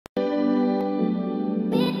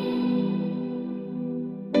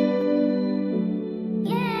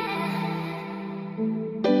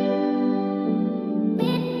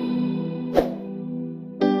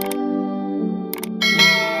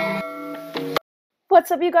What's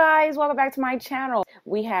up, you guys? Welcome back to my channel.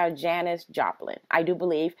 We have Janis Joplin. I do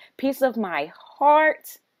believe Piece of My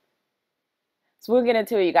Heart. So we'll get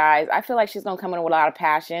into it, you guys. I feel like she's going to come in with a lot of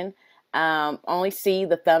passion. Only see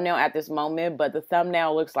the thumbnail at this moment, but the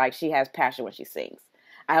thumbnail looks like she has passion when she sings.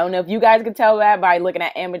 I don't know if you guys can tell that by looking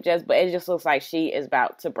at images, but it just looks like she is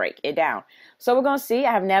about to break it down. So we're going to see.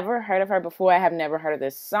 I have never heard of her before. I have never heard of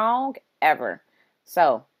this song ever.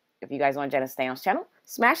 So if you guys want Janis to stay on this channel,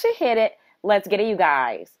 smash it, hit it. Let's get it, you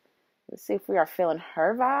guys. Let's see if we are feeling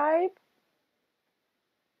her vibe.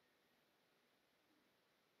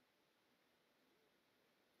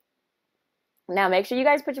 Now, make sure you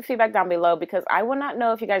guys put your feedback down below because I will not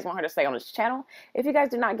know if you guys want her to stay on this channel if you guys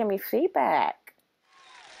do not give me feedback.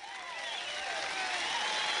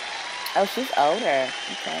 Oh, she's older.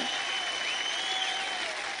 Okay.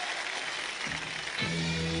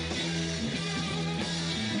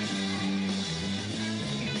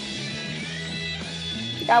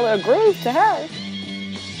 She got a little groove to her.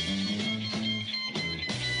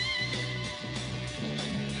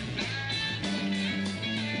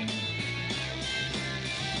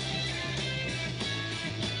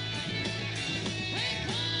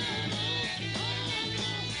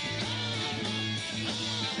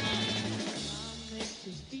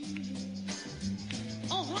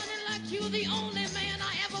 You're the only man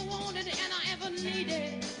I ever wanted and I ever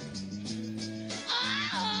needed.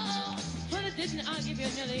 Oh, honey, didn't I give you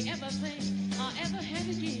nearly everything I ever had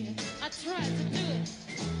to give? I tried to do it.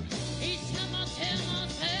 Each time I tell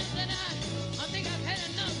myself that I think I've had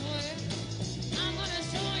enough with. I'm gonna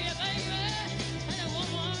show you, baby, that a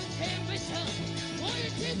woman can be tough. Won't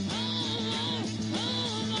you keep on,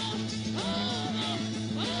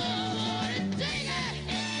 take it.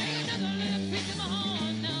 Take another little piece of my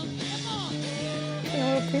heart now. Come on.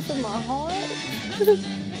 A piece of my heart.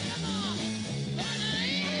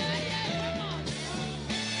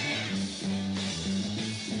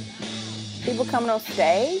 People coming on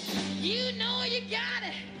stage. You know you got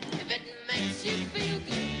it if it makes you feel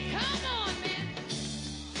good. Come on, man.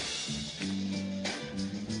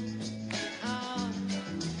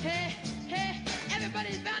 Hey,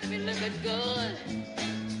 everybody's bound to be looking good.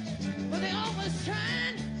 But they always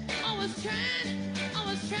trying.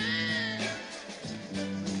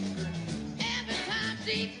 Every time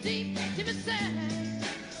deep inside.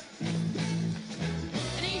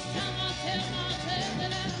 And each time I tell myself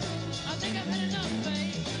that I think I've had enough,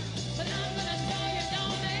 babe. But I'm gonna show you,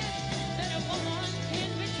 don't it, that a woman can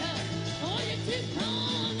be tough. Oh, you two,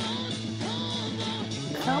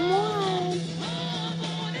 Come on.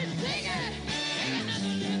 and take it. Take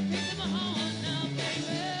another little piece of my heart now, baby.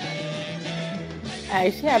 Hey,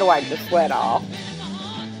 she had to wipe the sweat off.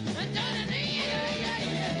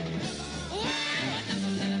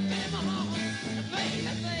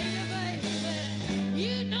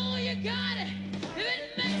 You know you got it. If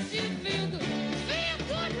it makes you feel good,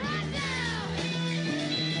 right now.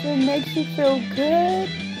 It makes you feel good.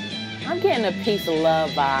 I'm getting a peace of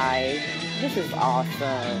love vibe. This is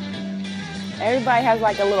awesome. Everybody has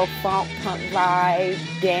like a little funk punk vibe,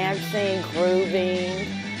 dancing, grooving.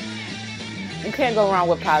 You can't go wrong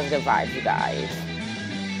with positive vibes, you guys.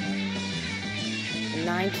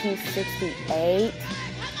 1968.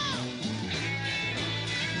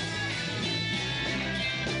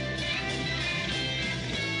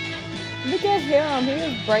 Look at him. He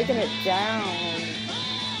is breaking it down.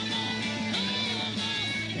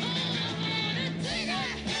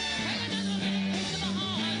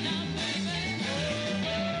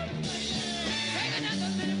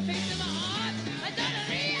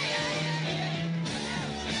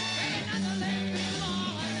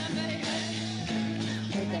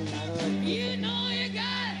 You know you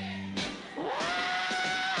got it.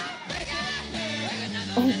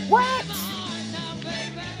 What?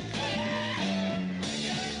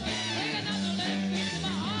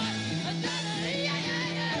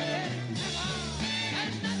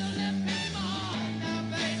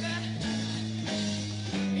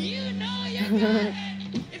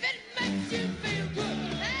 If it makes you feel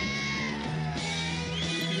good.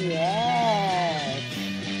 Yes.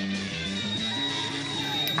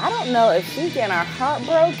 I don't know if she's getting her heart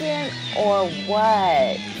broken or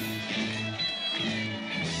what.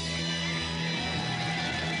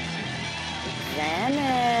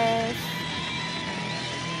 Janis.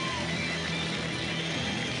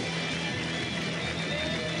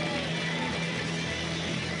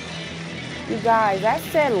 You guys, that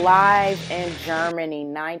said live in Germany,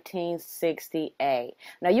 1968.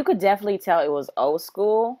 Now, you could definitely tell it was old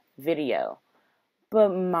school video. But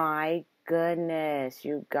my goodness,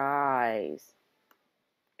 you guys.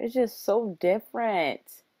 It's just so different.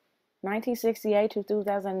 1968 to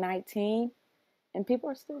 2019, and people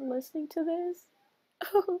are still listening to this.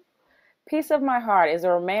 Piece of My Heart is a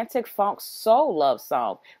romantic funk soul love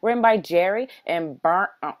song written by Jerry and Burt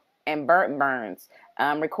Burns,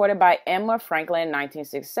 recorded by Emma Franklin in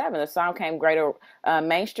 1967. The song came greater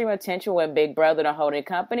mainstream attention when Big Brother, The Holding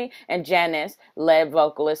Company, and Janis, lead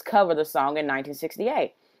vocalist, covered the song in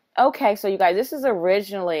 1968. Okay, so you guys, this is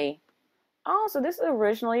originally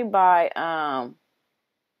by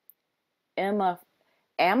Emma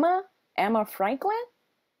Emma Emma Franklin.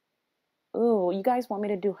 Ooh, you guys want me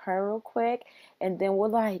to do her real quick, and then we'll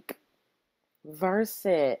like verse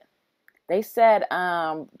it. They said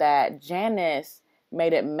that Janis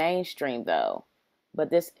made it mainstream though, but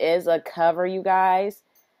this is a cover, you guys.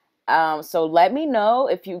 So let me know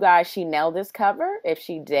if you guys she nailed this cover. If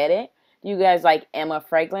she didn't, you guys like Emma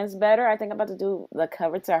Franklin's better. I think I'm about to do the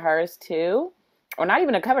cover to hers too, or not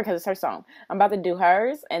even a cover because it's her song. I'm about to do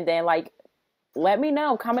hers, and then like let me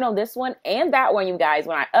know. Comment on this one and that one, you guys,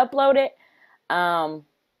 when I upload it.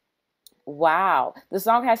 Wow. The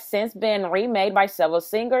song has since been remade by several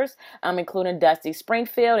singers, including Dusty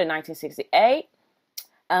Springfield in 1968,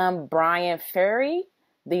 Brian Ferry,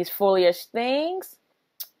 These Foolish Things,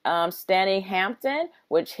 Stanley Hampton,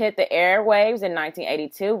 which hit the airwaves in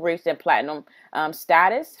 1982, reached a platinum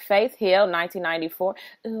status, Faith Hill, 1994.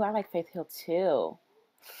 Ooh, I like Faith Hill too.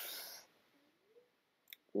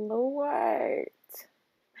 Lord.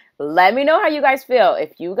 Let me know how you guys feel.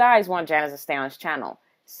 If you guys want Janis to stay on this channel,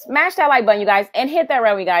 smash that like button, you guys, and hit that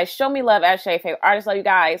red one, you guys. Show me love as Shay, favorite artist. Love you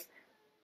guys.